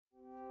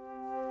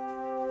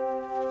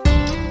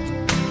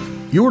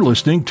You're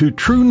listening to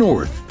True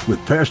North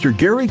with Pastor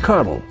Gary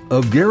Cottle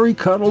of Gary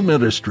Cottle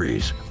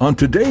Ministries. On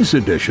today's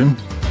edition,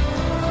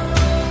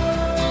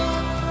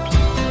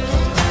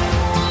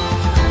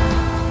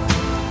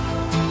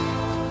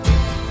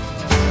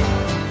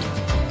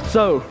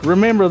 so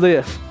remember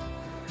this.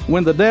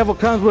 When the devil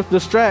comes with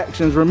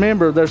distractions,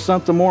 remember there's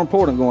something more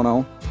important going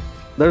on.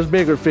 There's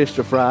bigger fish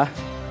to fry.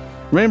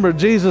 Remember,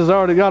 Jesus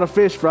already got a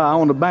fish fry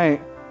on the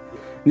bank.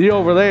 You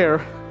over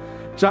there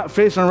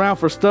fishing around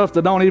for stuff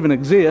that don't even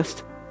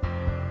exist.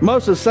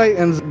 Most of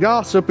Satan's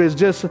gossip is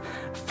just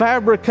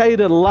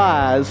fabricated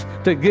lies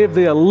to give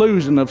the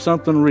illusion of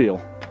something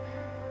real.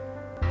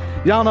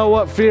 Y'all know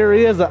what fear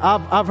is?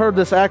 I've heard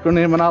this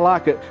acronym and I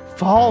like it.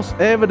 False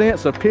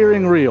evidence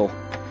appearing real.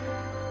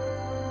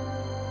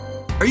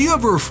 Are you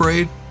ever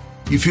afraid?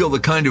 You feel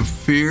the kind of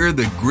fear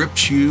that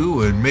grips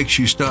you and makes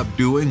you stop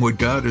doing what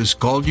God has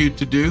called you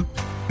to do?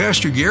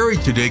 Pastor Gary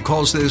today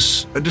calls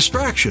this a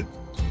distraction,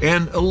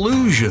 an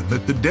illusion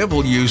that the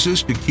devil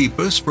uses to keep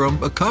us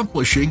from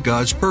accomplishing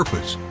God's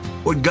purpose.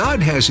 What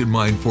God has in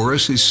mind for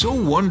us is so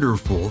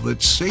wonderful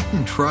that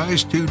Satan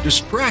tries to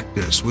distract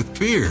us with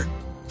fear,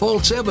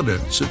 false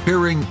evidence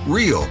appearing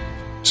real.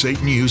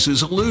 Satan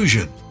uses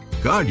illusion.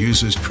 God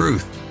uses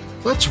truth.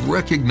 Let's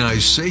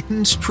recognize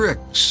Satan's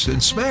tricks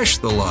and smash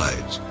the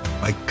lies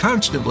by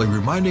constantly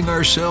reminding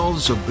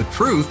ourselves of the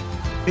truth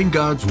in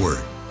God's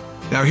Word.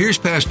 Now here's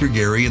Pastor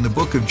Gary in the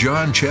book of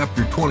John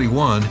chapter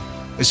 21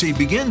 as he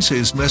begins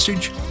his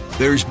message,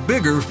 There's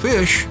Bigger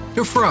Fish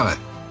to Fry.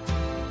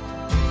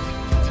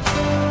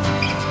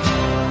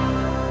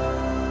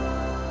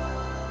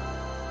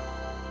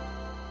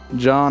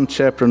 John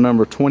chapter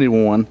number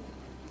 21.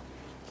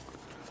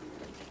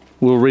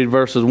 We'll read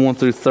verses 1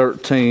 through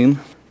 13.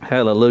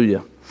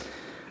 Hallelujah.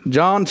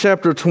 John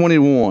chapter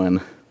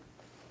 21,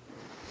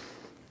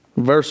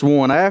 verse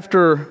 1.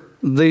 After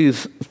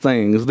these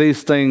things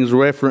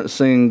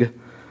referencing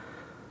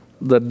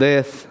the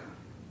death,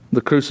 the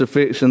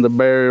crucifixion, the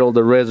burial,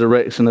 the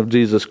resurrection of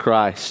Jesus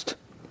Christ.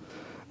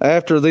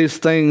 After these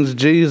things,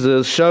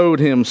 Jesus showed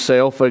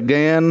himself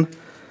again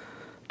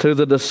to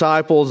the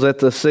disciples at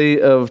the Sea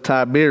of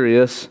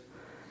Tiberias,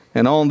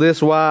 and on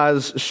this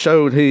wise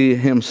showed he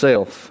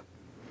himself.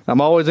 I'm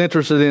always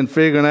interested in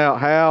figuring out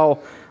how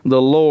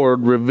the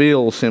Lord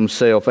reveals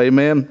himself.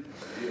 Amen.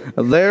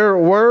 There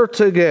were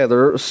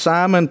together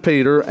Simon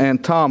Peter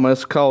and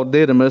Thomas called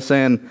Didymus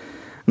and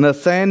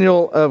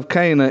Nathanael of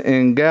Cana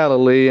in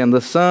Galilee and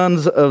the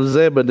sons of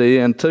Zebedee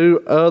and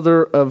two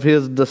other of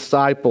his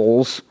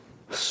disciples.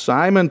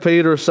 Simon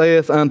Peter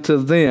saith unto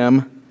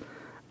them,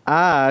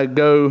 I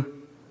go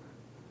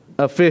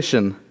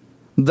a-fishing.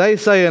 They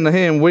say unto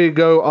him, we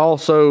go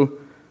also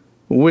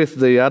with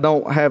thee. I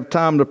don't have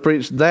time to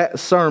preach that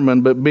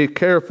sermon, but be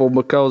careful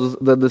because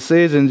the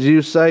decisions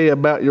you say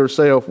about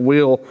yourself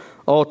will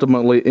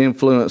ultimately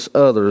influence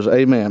others.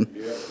 Amen.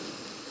 Yeah.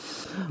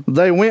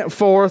 They went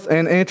forth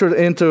and entered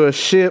into a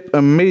ship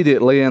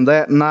immediately, and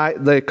that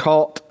night they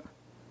caught,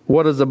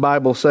 what does the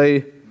Bible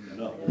say?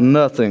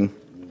 Nothing.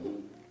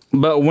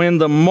 But when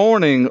the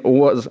morning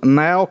was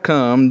now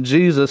come,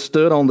 Jesus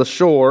stood on the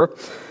shore,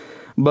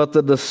 but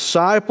the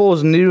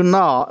disciples knew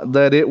not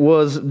that it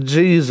was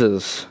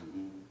Jesus.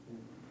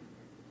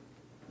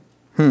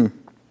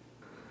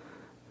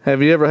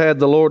 Have you ever had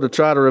the Lord to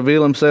try to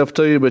reveal himself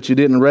to you, but you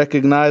didn't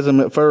recognize him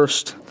at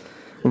first?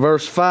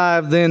 Verse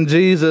 5, Then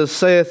Jesus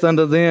saith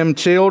unto them,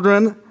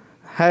 Children,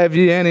 have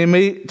ye any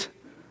meat?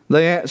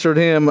 They answered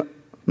him,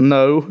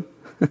 No.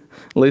 At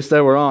least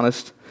they were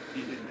honest.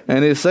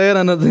 And he said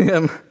unto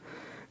them,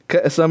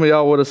 some of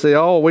y'all would have said,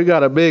 Oh, we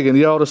got a big one.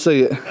 You ought to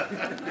see it.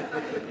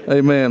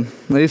 Amen.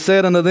 He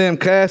said unto them,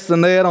 Cast the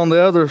net on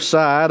the other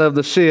side of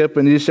the ship,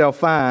 and ye shall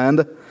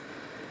find.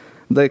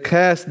 They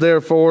cast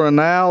therefore, and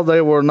now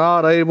they were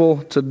not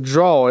able to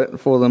draw it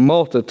for the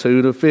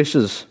multitude of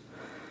fishes.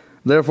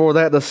 Therefore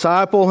that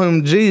disciple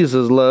whom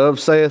Jesus loved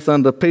saith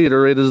unto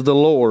Peter, It is the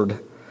Lord.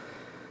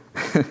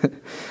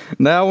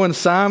 Now when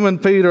Simon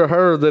Peter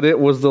heard that it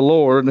was the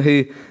Lord,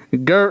 he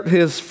girt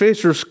his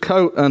fisher's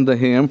coat unto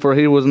him, for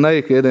he was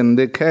naked, and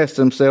did cast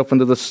himself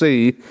into the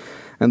sea.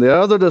 And the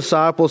other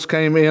disciples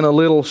came in a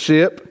little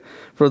ship,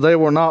 for they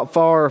were not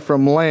far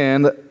from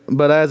land,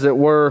 but as it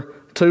were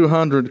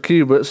 200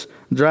 cubits,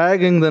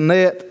 dragging the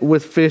net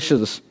with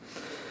fishes.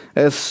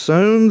 As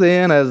soon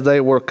then as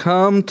they were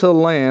come to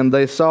land,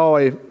 they saw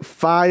a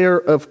fire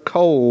of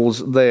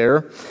coals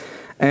there,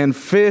 and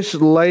fish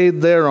laid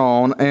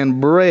thereon,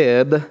 and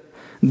bread.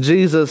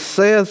 Jesus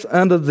saith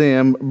unto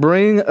them,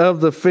 Bring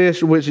of the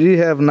fish which ye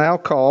have now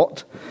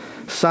caught.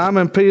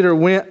 Simon Peter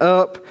went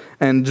up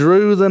and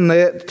drew the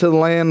net to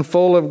land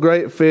full of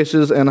great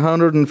fishes, and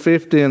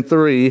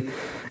 153.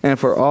 And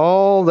for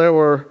all there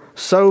were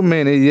so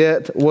many,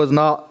 yet was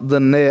not the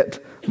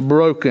net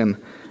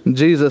broken.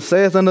 Jesus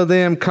saith unto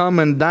them, Come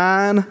and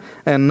dine.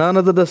 And none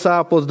of the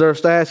disciples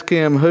durst ask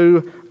him,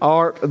 Who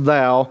art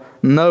thou?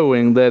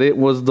 Knowing that it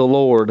was the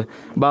Lord.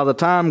 By the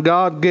time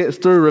God gets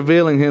through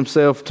revealing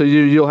himself to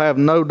you, you'll have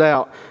no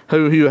doubt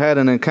who you had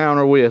an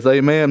encounter with.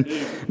 Amen.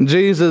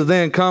 Jesus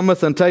then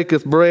cometh and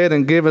taketh bread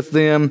and giveth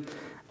them,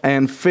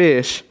 and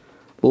fish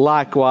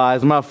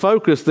likewise. My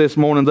focus this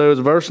morning, though, is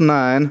verse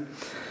 9.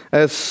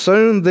 As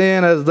soon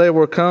then as they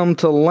were come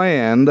to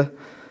land,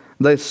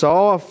 they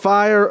saw a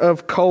fire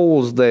of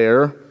coals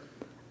there,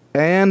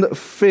 and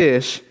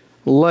fish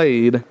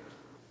laid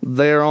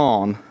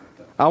thereon.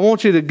 I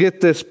want you to get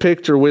this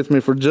picture with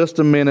me for just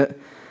a minute.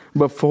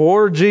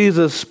 Before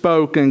Jesus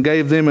spoke and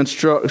gave them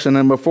instruction,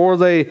 and before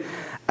they,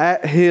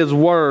 at his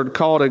word,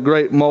 caught a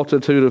great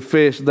multitude of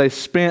fish, they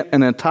spent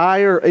an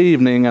entire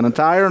evening, an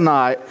entire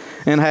night,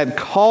 and had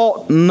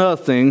caught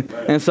nothing.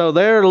 And so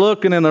they're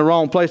looking in the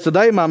wrong place.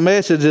 Today my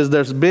message is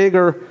there's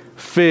bigger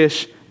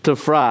fish to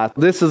fry.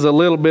 This is a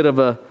little bit of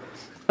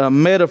a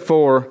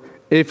metaphor,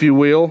 if you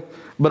will.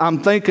 But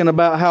I'm thinking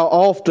about how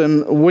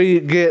often we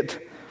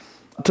get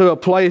to a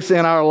place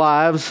in our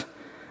lives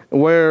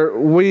where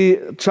we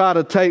try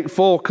to take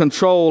full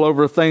control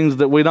over things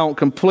that we don't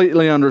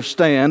completely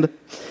understand.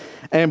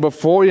 And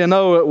before you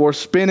know it, we're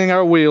spinning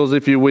our wheels,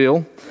 if you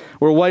will.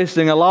 We're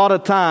wasting a lot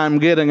of time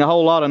getting a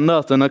whole lot of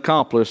nothing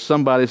accomplished.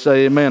 Somebody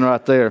say amen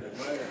right there.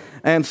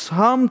 And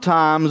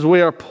sometimes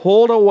we are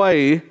pulled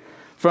away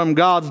from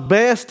God's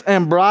best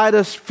and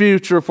brightest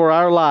future for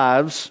our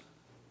lives,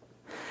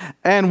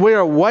 and we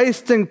are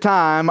wasting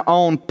time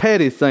on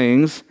petty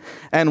things,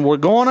 and we're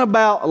going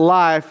about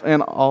life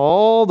in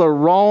all the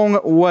wrong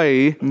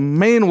way.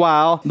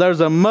 Meanwhile, there's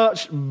a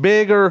much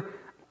bigger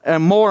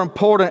and more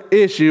important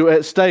issue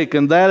at stake,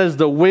 and that is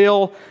the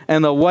will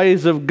and the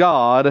ways of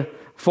God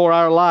for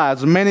our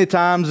lives. Many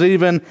times,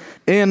 even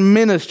in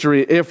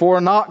ministry, if we're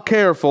not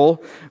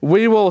careful,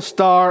 we will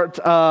start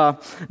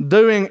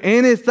doing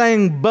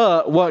anything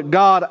but what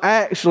God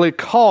actually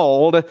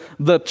called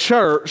the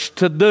church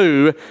to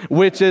do,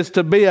 which is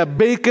to be a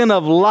beacon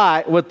of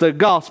light with the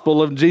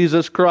gospel of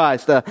Jesus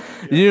Christ.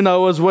 You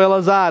know as well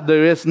as I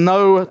do, it's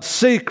no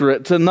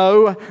secret to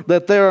know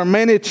that there are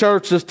many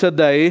churches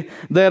today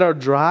that are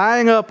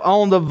drying up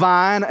on the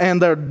vine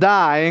and they're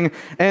dying,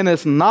 and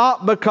it's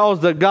not because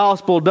the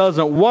gospel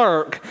doesn't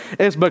work,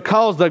 it's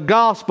because the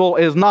gospel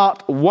is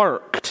not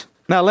worked.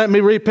 Now let me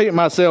repeat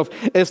myself.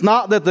 It's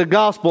not that the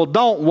gospel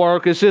don't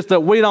work, it's just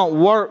that we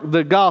don't work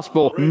the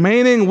gospel,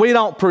 meaning we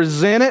don't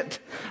present it,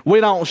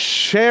 we don't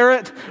share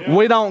it,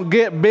 we don't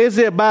get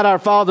busy about our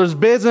Father's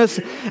business.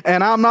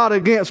 And I'm not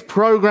against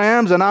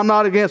programs, and I'm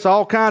not against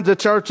all kinds of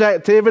church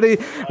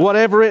activity,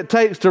 whatever it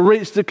takes to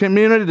reach the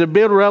community, to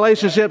build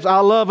relationships. I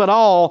love it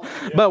all,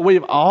 but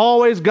we've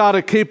always got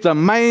to keep the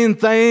main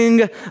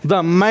thing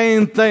the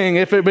main thing.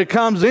 If it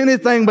becomes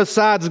anything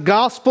besides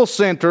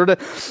gospel-centered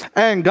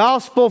and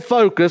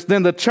gospel-focused,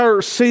 then the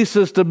church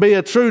ceases to be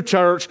a true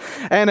church,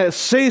 and it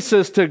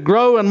ceases to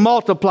grow and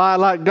multiply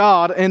like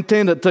God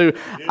intended to.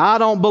 I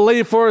don't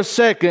believe for a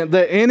second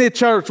that any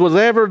church was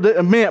ever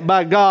meant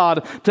by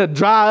God to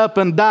dry up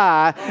and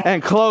die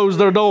and close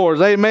their doors.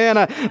 Amen.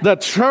 The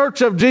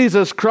church of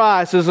Jesus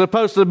Christ is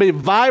supposed to be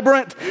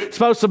vibrant,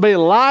 supposed to be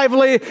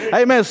lively.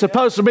 Amen. It's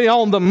supposed to be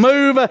on the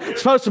move.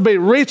 It's supposed to be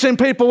reaching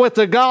people with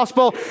the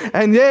gospel.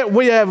 And yet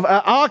we have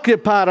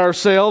occupied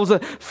ourselves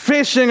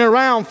fishing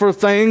around for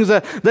things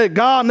that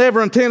God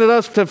never intended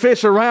us to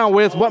fish around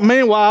with. But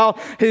meanwhile,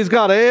 He's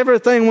got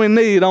everything we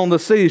need on the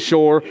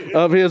seashore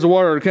of His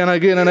Word. Can I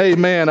get an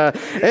amen?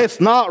 It's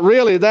not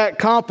really that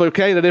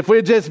complicated. If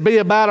we just be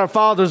about our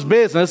Father's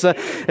business,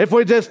 if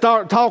we just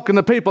start talking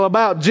to people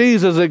about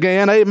Jesus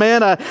again,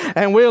 amen,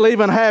 and we'll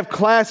even have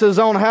classes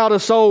on how to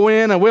soul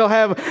win, and we'll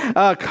have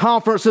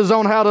conferences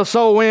on how to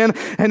soul win,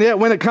 and yet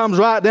when it comes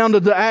right down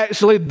to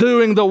actually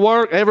doing the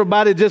work,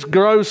 everybody just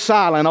grows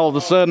silent all of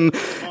a sudden.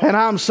 And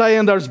I'm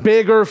saying there's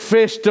bigger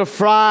fish to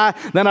fry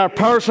than our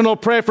personal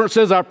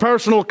preferences, our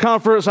personal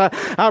comforts,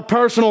 our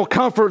personal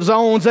comfort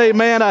zones,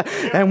 amen,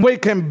 and we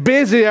can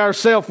busy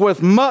ourselves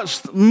with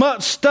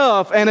much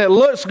stuff, and it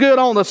looks good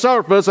on the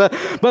surface,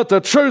 but the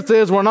truth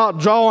is we're not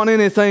drawing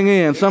anything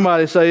in.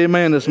 Somebody say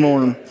amen this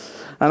morning.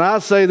 And I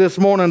say this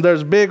morning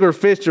there's bigger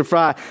fish to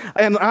fry.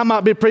 And I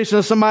might be preaching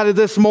to somebody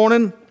this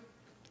morning.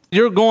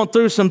 You're going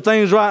through some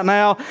things right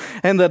now,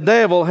 and the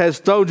devil has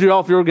thrown you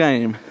off your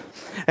game.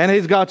 And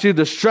he's got you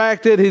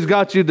distracted, he's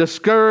got you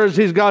discouraged,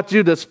 he's got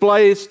you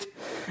displaced.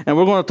 And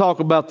we're going to talk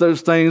about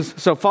those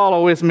things, so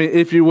follow with me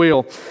if you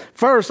will.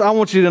 First, I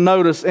want you to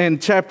notice in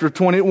chapter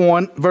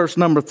 21, verse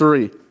number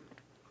 3.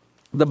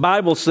 The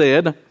Bible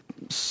said,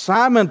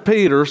 Simon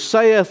Peter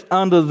saith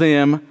unto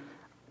them,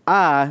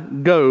 I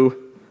go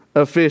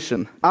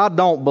a-fishing. I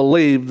don't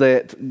believe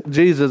that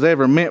Jesus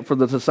ever meant for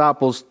the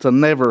disciples to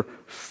never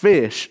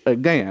fish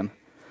again.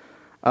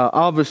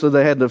 Obviously,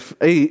 they had to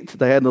eat,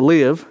 they had to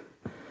live.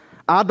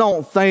 I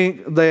don't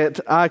think that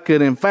I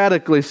could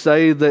emphatically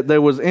say that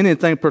there was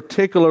anything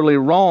particularly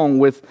wrong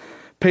with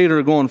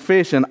Peter going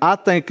fishing. I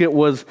think it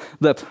was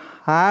the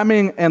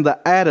timing and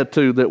the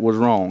attitude that was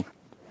wrong.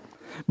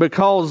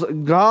 Because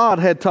God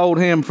had told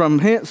him, from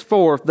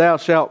henceforth thou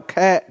shalt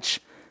catch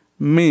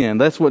men.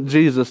 That's what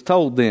Jesus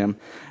told them.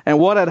 And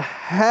what had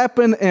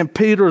happened in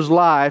Peter's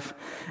life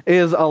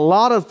is a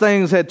lot of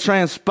things had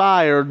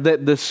transpired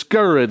that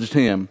discouraged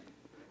him.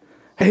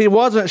 He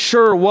wasn't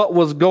sure what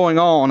was going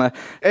on.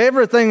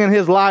 Everything in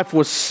his life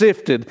was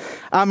sifted.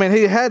 I mean,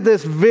 he had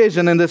this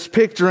vision and this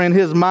picture in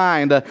his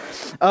mind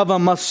of a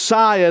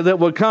Messiah that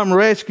would come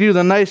rescue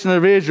the nation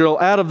of Israel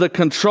out of the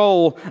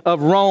control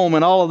of Rome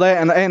and all of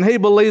that. And he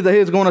believed that he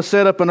was going to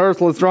set up an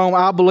earthly throne.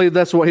 I believe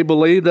that's what he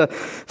believed.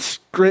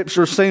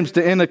 Scripture seems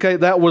to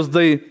indicate that was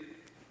the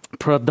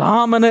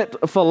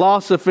predominant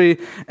philosophy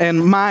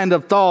and mind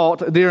of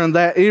thought during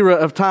that era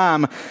of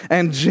time.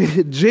 And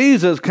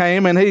Jesus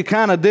came and he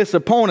kind of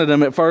disappointed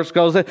him at first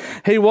because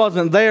he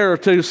wasn't there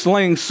to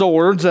sling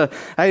swords.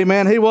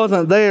 Amen. He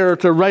wasn't there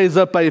to raise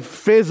up a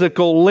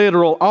physical,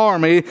 literal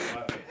army.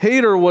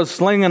 Peter was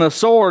slinging a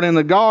sword in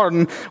the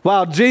garden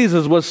while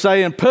Jesus was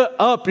saying, "Put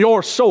up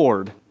your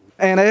sword."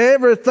 And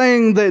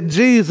everything that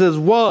Jesus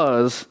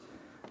was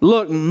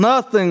looked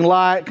nothing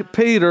like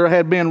Peter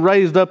had been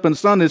raised up in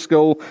Sunday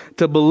school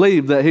to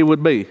believe that he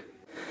would be.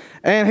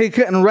 And he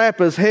couldn't wrap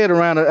his head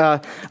around it.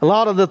 A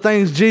lot of the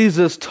things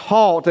Jesus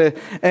taught, and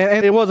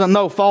it wasn't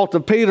no fault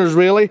of Peter's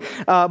really,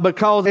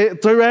 because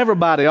it threw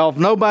everybody off.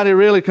 Nobody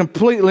really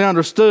completely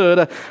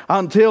understood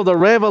until the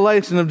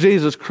revelation of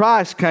Jesus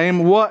Christ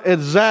came what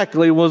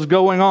exactly was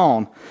going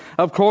on.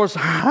 Of course,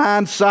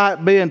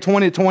 hindsight being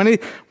 2020,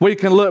 we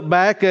can look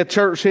back at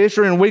church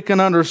history and we can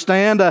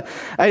understand,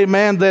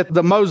 amen, that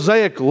the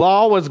Mosaic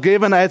Law was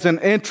given as an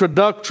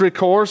introductory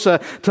course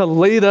to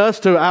lead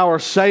us to our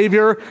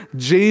Savior,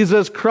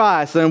 Jesus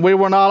Christ. And we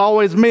were not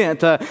always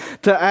meant to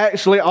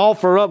actually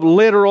offer up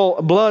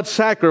literal blood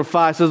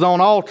sacrifices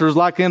on altars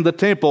like in the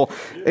temple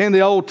in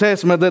the Old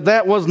Testament,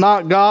 that was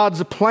not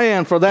God's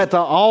plan for that to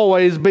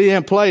always be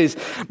in place.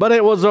 But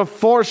it was a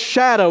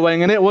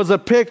foreshadowing and it was a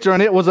picture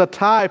and it was a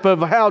type of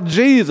how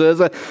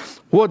Jesus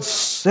would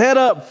set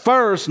up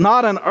first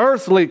not an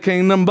earthly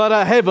kingdom but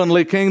a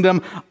heavenly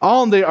kingdom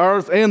on the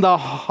earth in the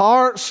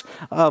hearts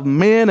of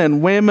men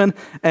and women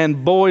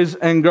and boys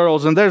and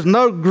girls. And there's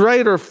no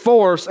greater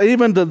force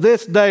even to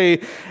this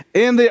day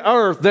in the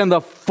earth than the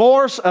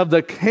force of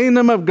the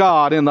kingdom of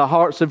God in the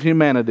hearts of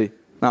humanity.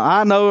 Now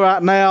I know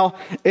right now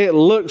it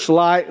looks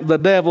like the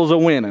devil's a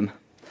winning.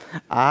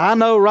 I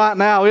know right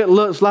now it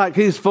looks like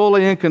he's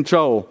fully in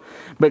control.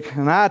 But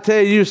can I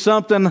tell you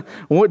something?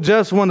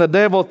 Just when the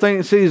devil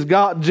thinks he's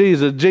got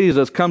Jesus,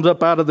 Jesus comes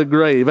up out of the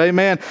grave.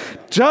 Amen.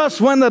 Just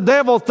when the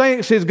devil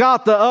thinks he's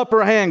got the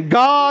upper hand,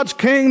 God's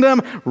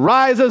kingdom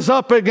rises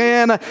up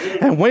again.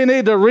 And we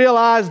need to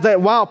realize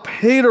that while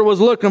Peter was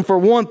looking for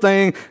one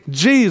thing,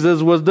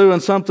 Jesus was doing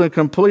something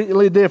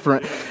completely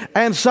different.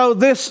 And so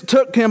this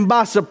took him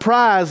by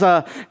surprise.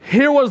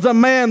 Here was the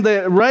man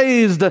that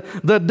raised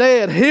the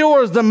dead. Here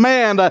was the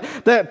man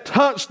that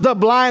touched the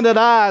blinded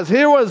eyes.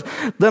 Here was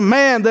the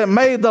man that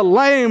made the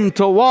lame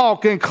to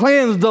walk and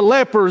cleansed the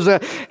lepers.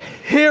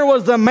 Here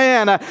was the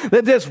man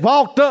that just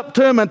walked up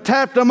to him and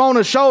tapped him on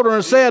the shoulder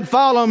and said,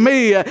 "Follow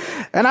me,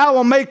 and I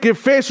will make you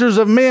fishers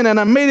of men." And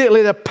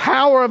immediately the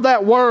power of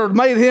that word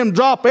made him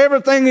drop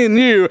everything he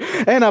knew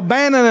and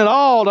abandon it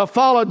all to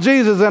follow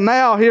Jesus. And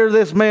now here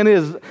this man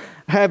is,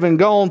 having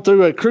gone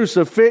through a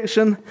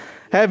crucifixion,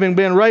 having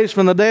been raised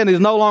from the dead, he's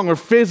no longer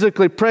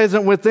physically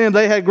present with them.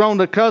 They had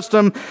grown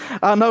accustomed,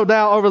 no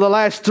doubt, over the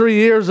last 3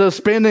 years of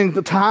spending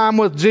the time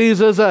with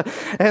Jesus,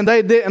 and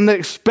they didn't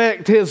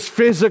expect his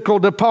physical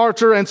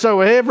departure, and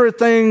so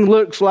everything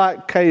looks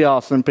like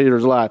chaos in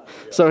Peter's life.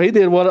 So he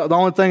did what the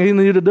only thing he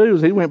knew to do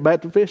is he went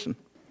back to fishing.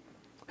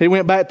 He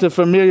went back to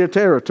familiar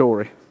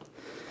territory.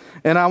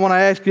 And I want to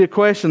ask you a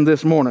question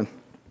this morning,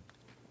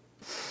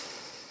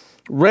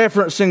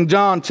 referencing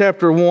John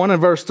chapter 1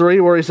 and verse 3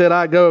 where he said,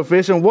 "I go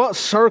fishing." What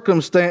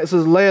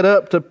circumstances led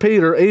up to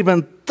Peter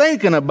even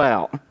thinking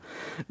about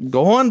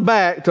going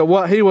back to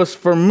what he was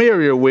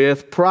familiar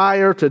with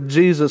prior to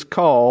Jesus'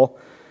 call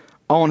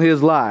on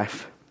his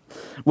life?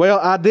 Well,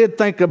 I did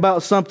think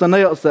about something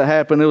else that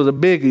happened. It was a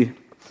biggie.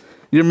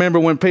 You remember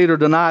when Peter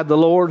denied the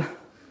Lord?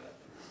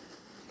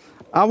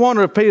 I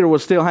wonder if Peter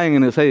was still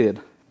hanging his head.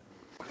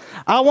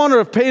 I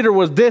wonder if Peter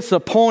was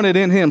disappointed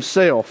in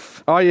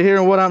himself. Are you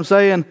hearing what I'm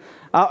saying?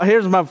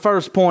 Here's my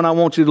first point I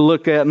want you to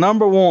look at.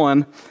 Number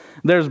one,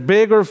 there's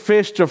bigger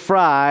fish to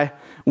fry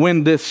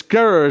when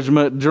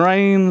discouragement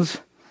drains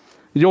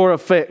your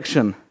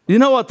affection. You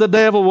know what the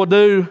devil will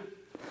do?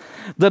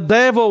 The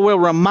devil will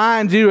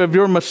remind you of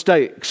your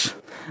mistakes.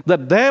 The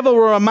devil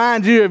will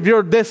remind you of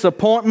your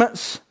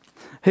disappointments.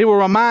 He will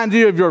remind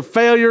you of your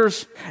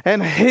failures.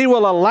 And he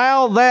will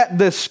allow that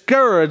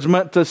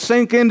discouragement to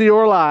sink into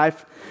your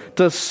life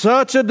to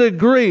such a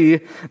degree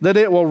that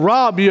it will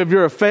rob you of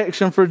your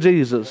affection for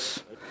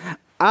Jesus.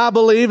 I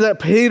believe that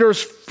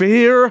Peter's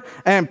fear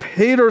and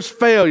Peter's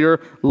failure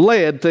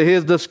led to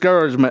his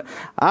discouragement.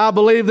 I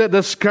believe that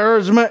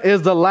discouragement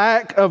is the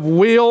lack of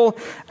will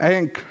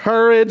and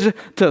courage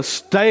to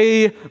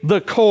stay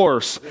the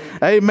course.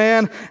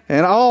 Amen.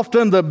 And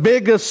often the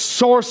biggest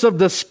source of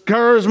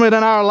discouragement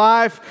in our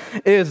life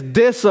is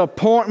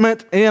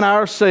disappointment in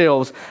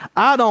ourselves.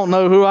 I don't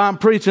know who I'm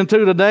preaching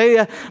to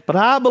today, but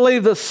I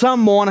believe that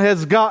someone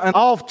has gotten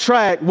off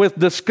track with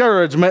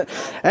discouragement.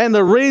 And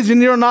the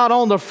reason you're not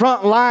on the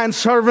front line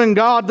serving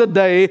God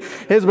today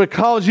is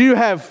because you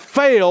have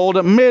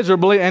failed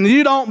miserably and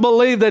you don't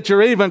believe that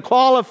you're even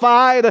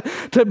qualified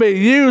to be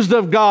used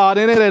of God,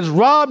 and it has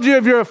robbed you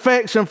of your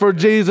affection for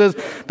Jesus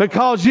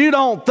because you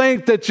don't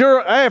think that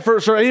your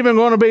efforts are even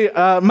going to be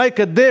make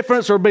a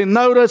difference or be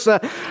noticed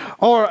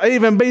or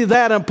even be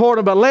that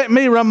important. But let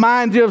me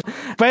remind you,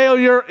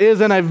 failure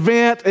is an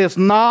event. It's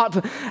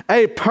not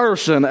a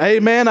person.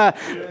 Amen.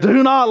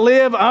 Do not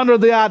live under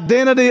the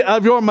identity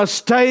of your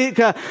mistake,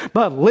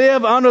 but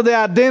live under the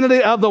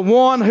identity of the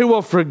one who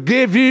will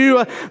forgive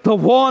you, the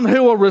one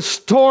who will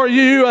restore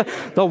you,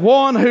 the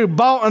one who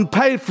bought and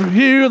paid for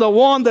you, the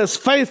one that's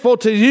faithful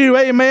to you.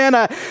 Amen.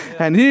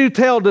 And you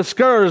tell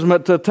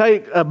discouragement to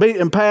take a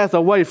beaten path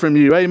away from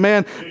you.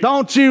 Amen.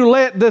 Don't you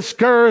let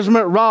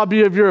discouragement rob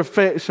you of your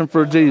affection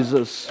for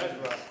Jesus.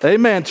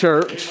 Amen,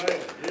 church.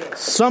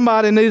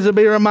 Somebody needs to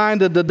be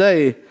reminded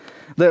today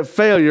that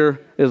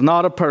failure is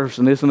not a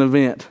person, it's an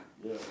event.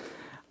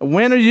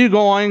 When are you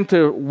going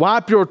to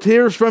wipe your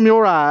tears from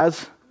your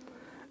eyes,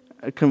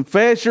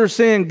 confess your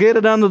sin, get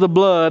it under the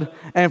blood,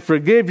 and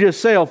forgive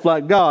yourself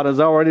like God has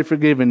already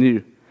forgiven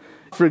you?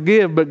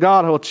 Forgive, but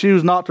God will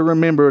choose not to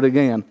remember it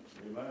again.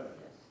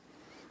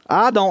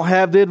 I don't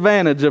have the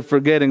advantage of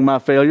forgetting my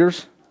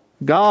failures.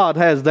 God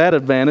has that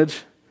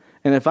advantage.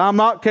 And if I'm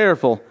not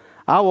careful,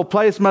 I will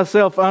place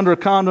myself under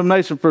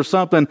condemnation for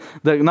something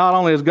that not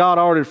only has God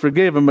already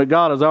forgiven, but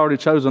God has already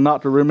chosen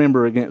not to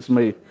remember against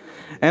me.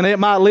 And it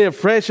might live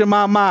fresh in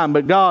my mind,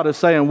 but God is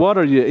saying, what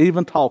are you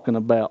even talking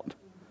about?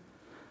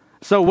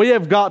 So we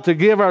have got to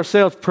give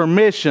ourselves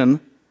permission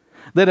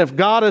that if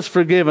God has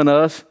forgiven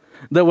us,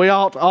 that we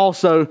ought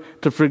also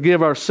to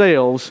forgive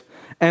ourselves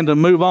and to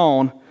move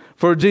on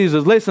for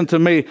Jesus. Listen to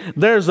me.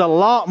 There's a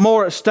lot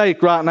more at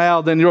stake right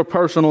now than your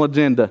personal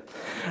agenda.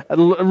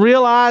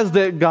 Realize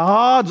that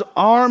God's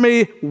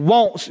army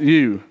wants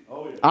you.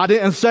 I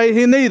didn't say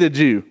He needed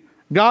you.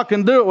 God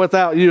can do it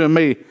without you and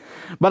me.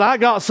 But I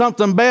got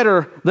something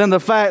better than the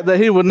fact that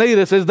He would need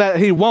us, is that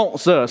He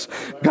wants us.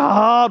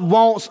 God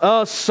wants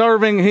us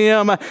serving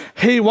Him.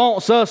 He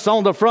wants us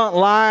on the front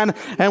line,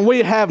 and we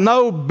have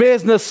no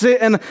business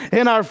sitting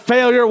in our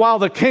failure while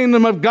the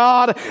kingdom of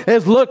God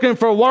is looking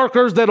for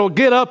workers that will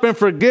get up in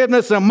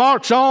forgiveness and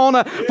march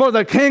on for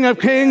the King of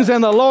Kings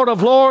and the Lord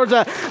of Lords.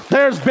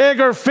 There's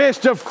bigger fish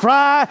to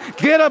fry.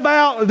 Get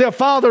about the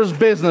Father's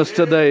business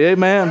today.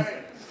 Amen.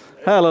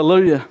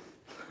 Hallelujah.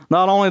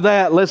 Not only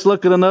that, let's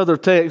look at another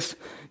text.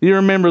 You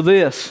remember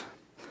this.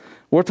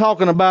 We're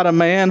talking about a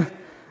man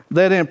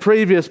that in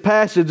previous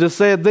passages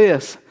said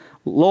this,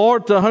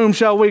 Lord, to whom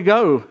shall we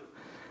go?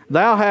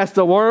 Thou hast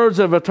the words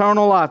of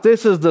eternal life.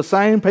 This is the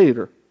same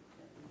Peter.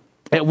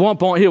 At one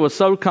point, he was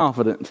so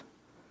confident.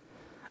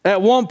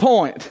 At one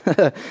point,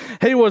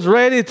 he was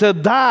ready to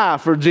die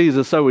for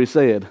Jesus, so he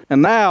said.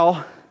 And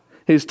now,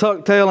 he's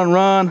tucked tail and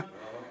run,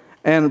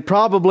 and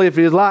probably if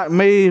he's like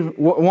me,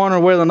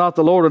 wondering whether or not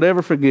the Lord would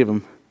ever forgive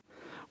him.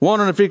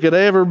 Wondering if he could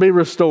ever be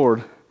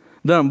restored.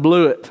 Done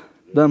blew it.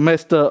 Done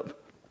messed up.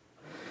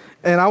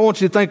 And I want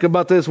you to think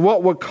about this.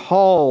 What would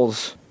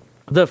cause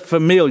the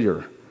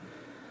familiar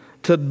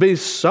to be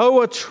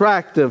so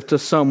attractive to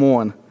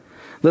someone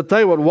that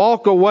they would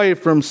walk away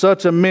from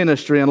such a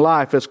ministry and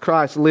life as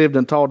Christ lived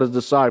and taught His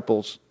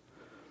disciples?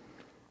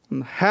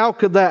 And how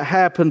could that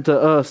happen to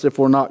us if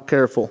we're not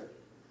careful?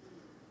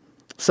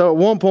 So at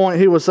one point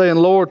he was saying,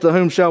 Lord, to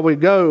whom shall we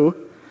go?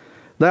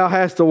 Thou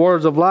hast the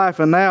words of life.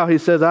 And now he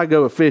says, I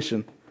go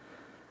fishing.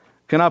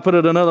 Can I put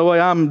it another way?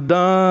 I'm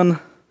done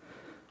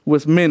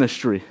with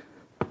ministry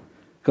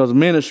because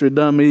ministry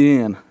done me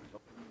in.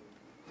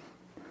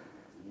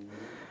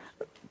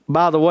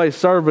 By the way,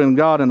 serving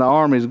God in the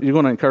army, you're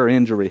going to incur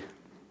injury.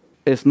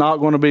 It's not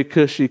going to be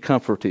cushy,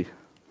 comforty.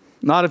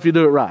 Not if you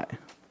do it right.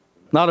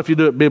 Not if you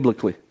do it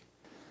biblically.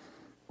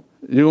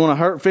 You're going to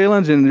hurt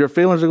feelings, and your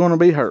feelings are going to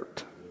be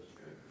hurt.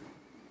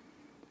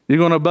 You're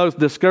going to both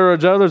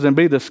discourage others and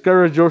be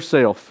discouraged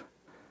yourself.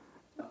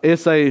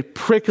 It's a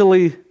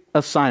prickly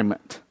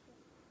assignment.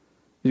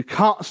 You're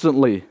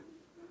constantly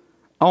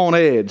on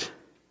edge.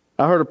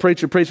 I heard a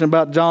preacher preaching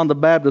about John the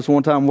Baptist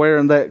one time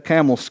wearing that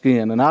camel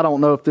skin, and I don't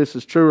know if this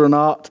is true or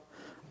not.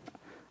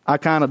 I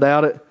kind of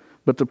doubt it,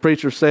 but the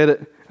preacher said it,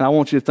 and I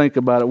want you to think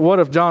about it. What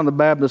if John the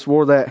Baptist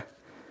wore that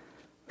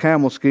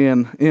camel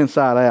skin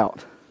inside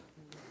out?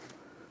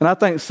 And I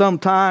think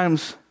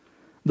sometimes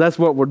that's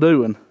what we're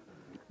doing.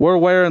 We're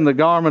wearing the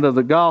garment of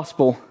the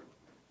gospel,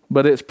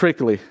 but it's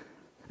prickly,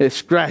 it's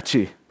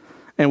scratchy,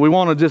 and we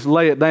want to just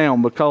lay it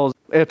down because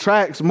it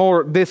attracts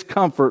more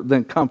discomfort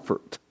than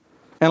comfort.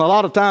 And a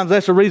lot of times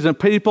that's the reason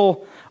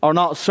people are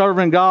not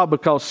serving God,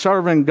 because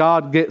serving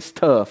God gets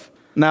tough.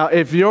 Now,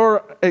 if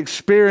your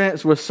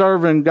experience with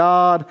serving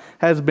God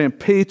has been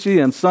peachy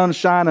and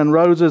sunshine and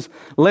roses,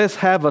 let's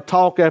have a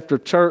talk after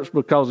church,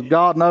 because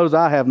God knows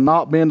I have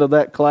not been to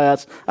that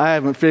class. I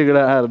haven't figured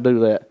out how to do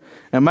that.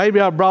 And maybe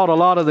I brought a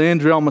lot of the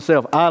injury on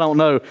myself. I don't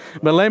know.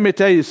 But let me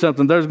tell you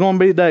something. There's going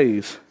to be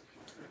days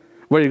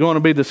where you're going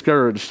to be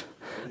discouraged.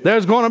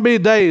 There's going to be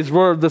days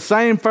where the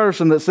same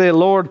person that said,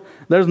 Lord,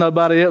 there's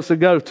nobody else to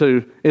go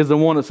to, is the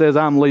one that says,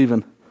 I'm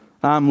leaving.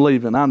 I'm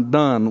leaving. I'm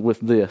done with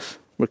this,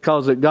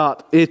 because it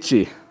got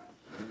itchy.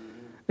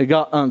 It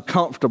got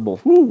uncomfortable.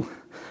 Whew.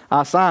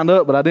 I signed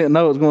up, but I didn't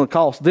know it was going to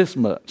cost this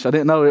much. I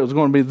didn't know it was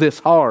going to be this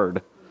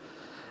hard.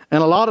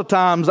 And a lot of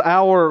times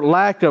our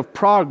lack of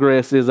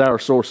progress is our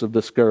source of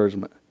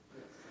discouragement.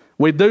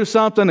 We do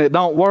something, it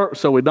don't work,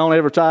 so we don't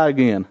ever try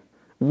again.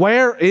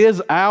 Where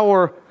is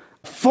our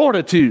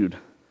fortitude?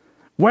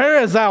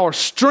 Where is our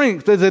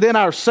strength? Is it in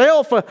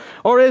ourselves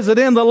or is it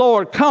in the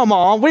Lord? Come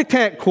on, we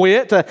can't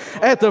quit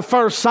at the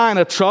first sign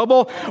of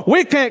trouble.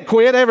 We can't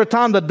quit every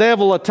time the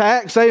devil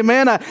attacks.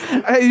 Amen.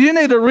 You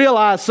need to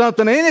realize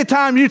something.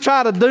 Anytime you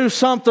try to do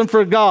something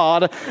for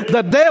God,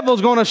 the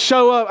devil's going to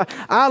show up.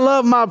 I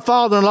love my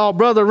father-in-law,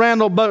 Brother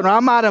Randall Boatner. I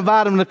might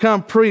invite him to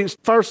come preach.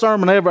 First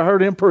sermon I ever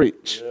heard him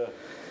preach. Yeah.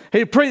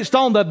 He preached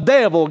on the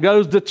devil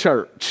goes to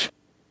church.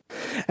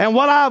 And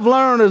what I've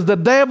learned is the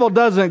devil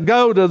doesn't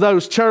go to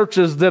those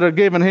churches that are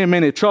giving him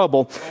any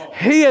trouble.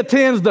 He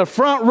attends the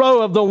front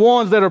row of the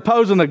ones that are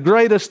posing the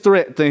greatest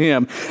threat to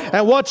him.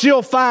 And what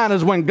you'll find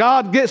is when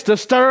God gets to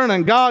stirring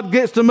and God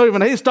gets to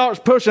moving, he starts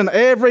pushing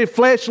every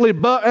fleshly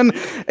button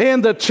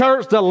in the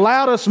church. The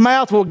loudest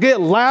mouth will get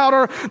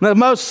louder. The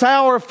most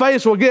sour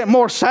face will get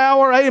more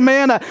sour.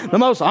 Amen. The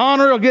most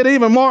honor will get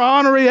even more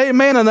honorary.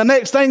 Amen. And the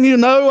next thing you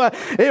know,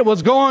 it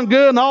was going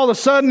good. And all of a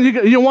sudden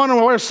you wonder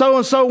where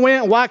so-and-so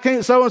went. Why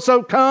can't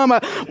so-and-so come?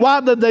 Why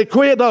did they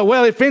quit? Oh,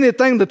 well, if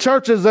anything, the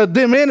church is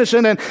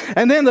diminishing.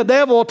 And then the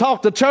devil will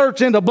talk the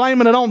church into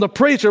blaming it on the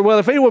preacher. Well,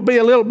 if he would be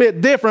a little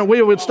bit different,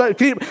 we would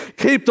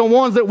keep the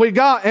ones that we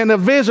got, and the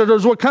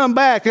visitors would come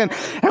back, and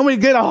we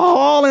get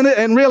all in it.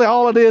 And really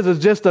all it is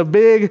just a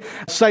big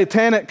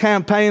satanic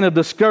campaign of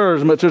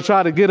discouragement to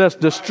try to get us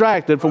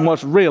distracted from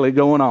what's really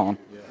going on.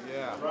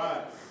 Yeah.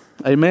 Right.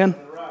 Amen?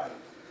 Right.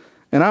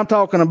 And I'm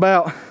talking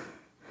about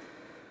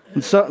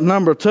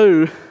number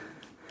 2,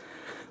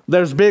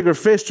 there's bigger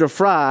fish to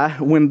fry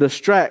when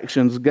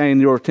distractions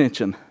gain your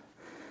attention.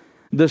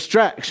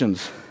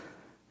 Distractions.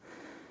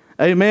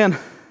 Amen.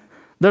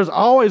 There's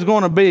always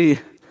going to be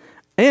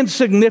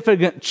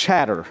insignificant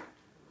chatter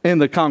in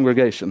the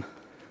congregation.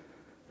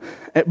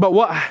 But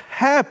what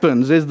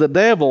happens is the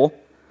devil,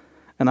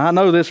 and I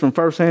know this from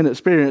firsthand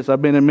experience,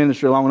 I've been in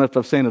ministry long enough to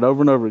have seen it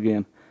over and over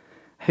again.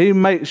 He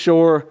makes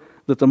sure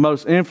that the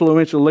most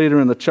influential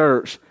leader in the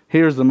church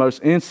hears the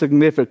most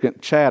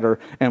insignificant chatter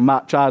and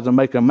tries to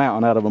make a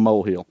mountain out of a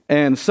molehill.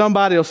 And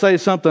somebody will say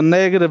something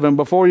negative, and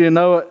before you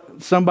know it,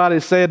 somebody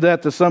said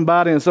that to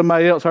somebody and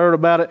somebody else heard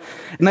about it.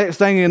 Next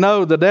thing you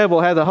know, the devil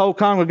had the whole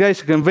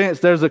congregation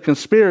convinced there's a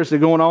conspiracy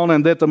going on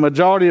and that the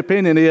majority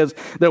opinion is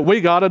that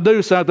we got to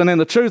do something. And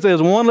the truth is,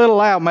 one little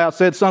loudmouth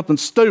said something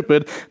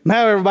stupid.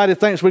 Now everybody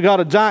thinks we got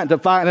a giant to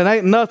fight, and it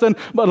ain't nothing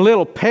but a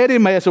little petty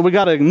mess that we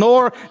got to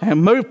ignore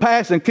and move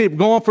past and keep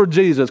going for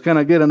Jesus. Can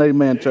I get an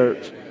amen,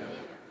 church?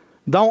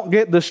 Don't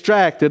get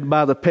distracted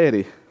by the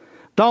petty.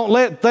 Don't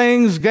let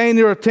things gain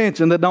your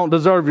attention that don't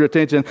deserve your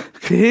attention.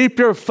 Keep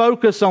your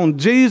focus on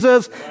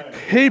Jesus.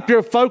 Keep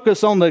your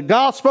focus on the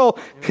gospel.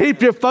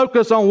 Keep your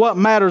focus on what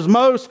matters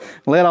most.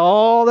 Let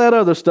all that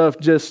other stuff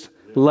just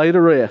lay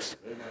to rest.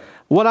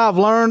 What I've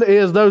learned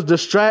is those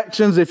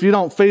distractions, if you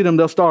don't feed them,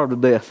 they'll starve to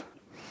death.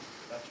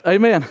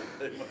 Amen.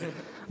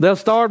 They'll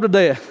starve to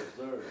death.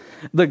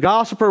 The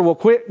gossiper will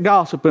quit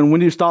gossiping when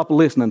you stop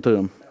listening to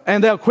them.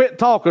 And they'll quit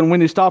talking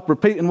when you stop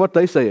repeating what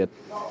they said.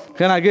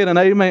 Can I get an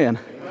amen?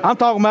 I'm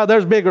talking about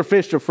there's bigger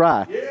fish to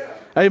fry. Yeah.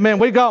 Amen.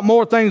 We got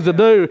more things to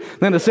do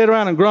than to sit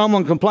around and grumble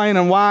and complain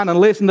and whine and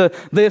listen to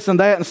this and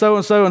that and so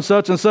and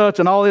such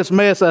and all this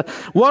mess.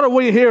 What are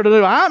we here to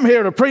do? I'm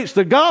here to preach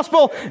the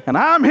gospel, and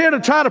I'm here to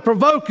try to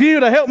provoke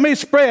you to help me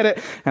spread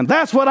it. And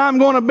that's what I'm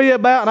going to be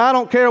about. And I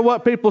don't care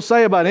what people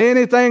say about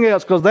anything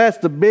else, because that's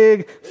the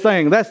big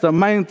thing. That's the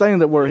main thing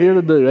that we're here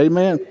to do.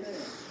 Amen.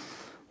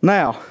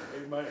 Now,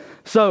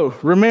 so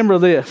remember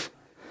this.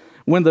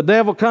 When the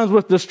devil comes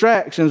with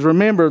distractions,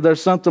 remember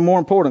there's something more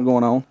important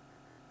going on.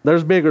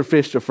 There's bigger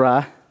fish to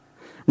fry.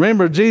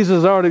 Remember,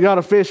 Jesus already got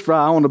a fish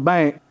fry on the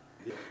bank.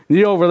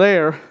 You over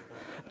there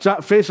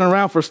fishing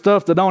around for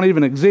stuff that don't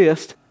even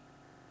exist.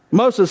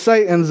 Most of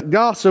Satan's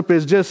gossip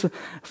is just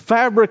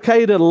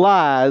fabricated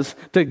lies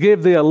to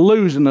give the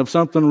illusion of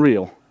something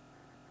real.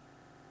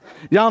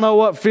 Y'all know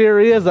what fear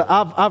is?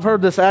 I've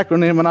heard this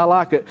acronym and I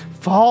like it.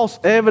 False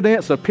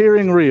evidence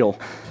appearing real.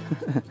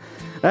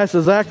 That's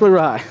exactly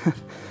right.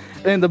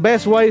 And the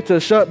best way to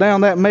shut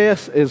down that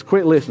mess is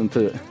quit listening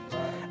to it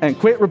and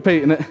quit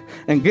repeating it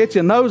and get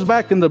your nose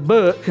back in the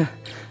book.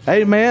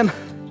 Amen.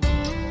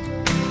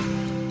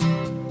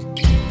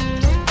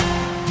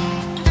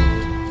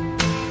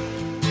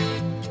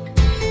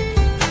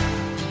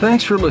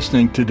 Thanks for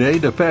listening today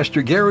to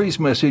Pastor Gary's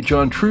message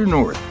on True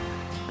North.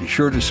 Be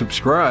sure to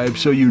subscribe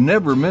so you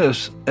never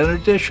miss an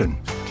edition.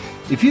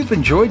 If you've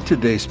enjoyed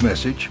today's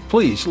message,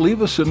 please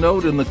leave us a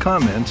note in the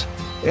comments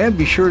and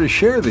be sure to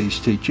share these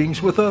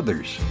teachings with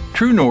others.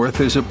 True North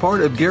is a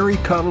part of Gary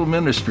Caudill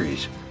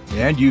Ministries,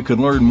 and you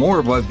can learn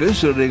more by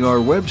visiting our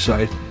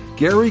website,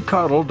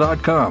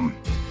 garycaudill.com.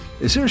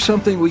 Is there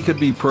something we could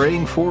be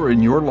praying for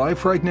in your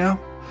life right now?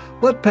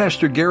 Let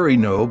Pastor Gary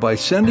know by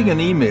sending an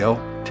email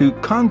to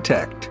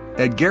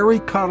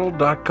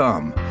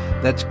contact@garycaudill.com.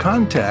 That's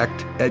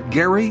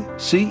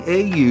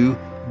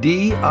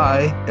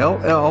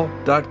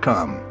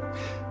contact@GaryCaudill.com.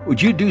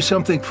 Would you do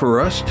something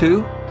for us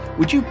too?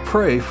 Would you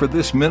pray for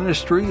this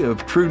ministry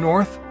of True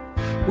North?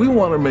 We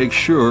want to make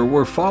sure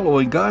we're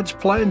following God's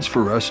plans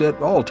for us at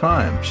all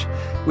times,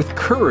 with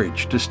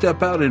courage to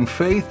step out in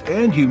faith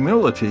and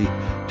humility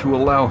to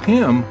allow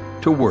Him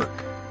to work.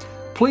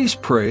 Please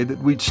pray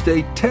that we'd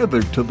stay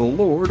tethered to the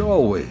Lord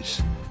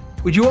always.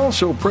 Would you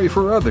also pray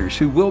for others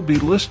who will be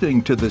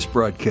listening to this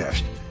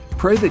broadcast?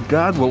 Pray that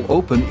God will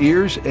open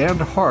ears and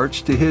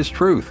hearts to His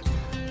truth,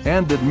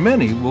 and that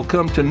many will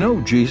come to know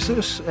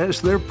Jesus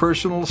as their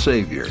personal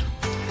Savior.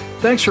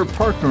 Thanks for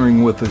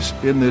partnering with us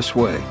in this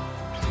way.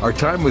 Our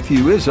time with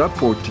you is up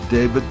for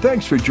today, but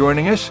thanks for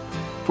joining us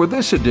for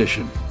this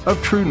edition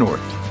of True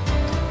North.